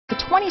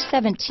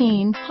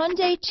2017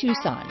 Hyundai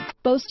Tucson.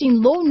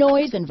 Boasting low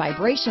noise and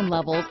vibration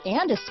levels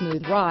and a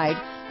smooth ride,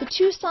 the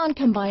Tucson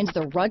combines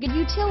the rugged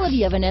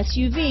utility of an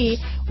SUV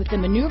with the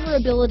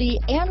maneuverability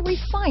and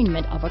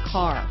refinement of a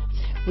car.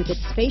 With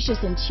its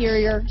spacious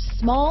interior,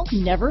 small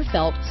never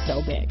felt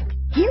so big.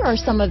 Here are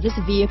some of this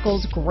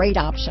vehicle's great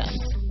options: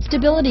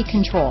 stability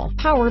control,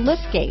 power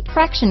liftgate,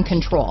 traction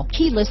control,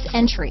 keyless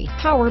entry,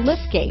 power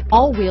liftgate,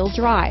 all-wheel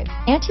drive,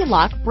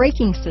 anti-lock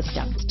braking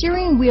system,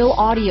 steering wheel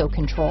audio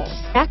controls,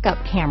 backup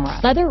camera,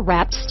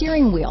 leather-wrapped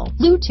steering wheel,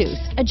 Bluetooth,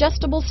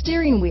 adjustable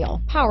steering wheel,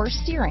 power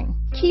steering,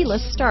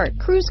 keyless start,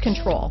 cruise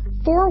control,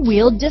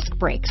 four-wheel disc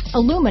brakes,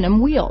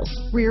 aluminum wheels,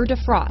 rear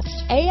defrost,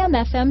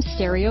 AM/FM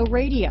stereo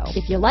radio.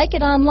 If you like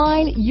it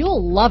online,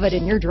 you'll love it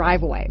in your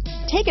driveway.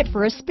 Take it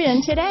for a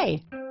spin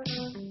today.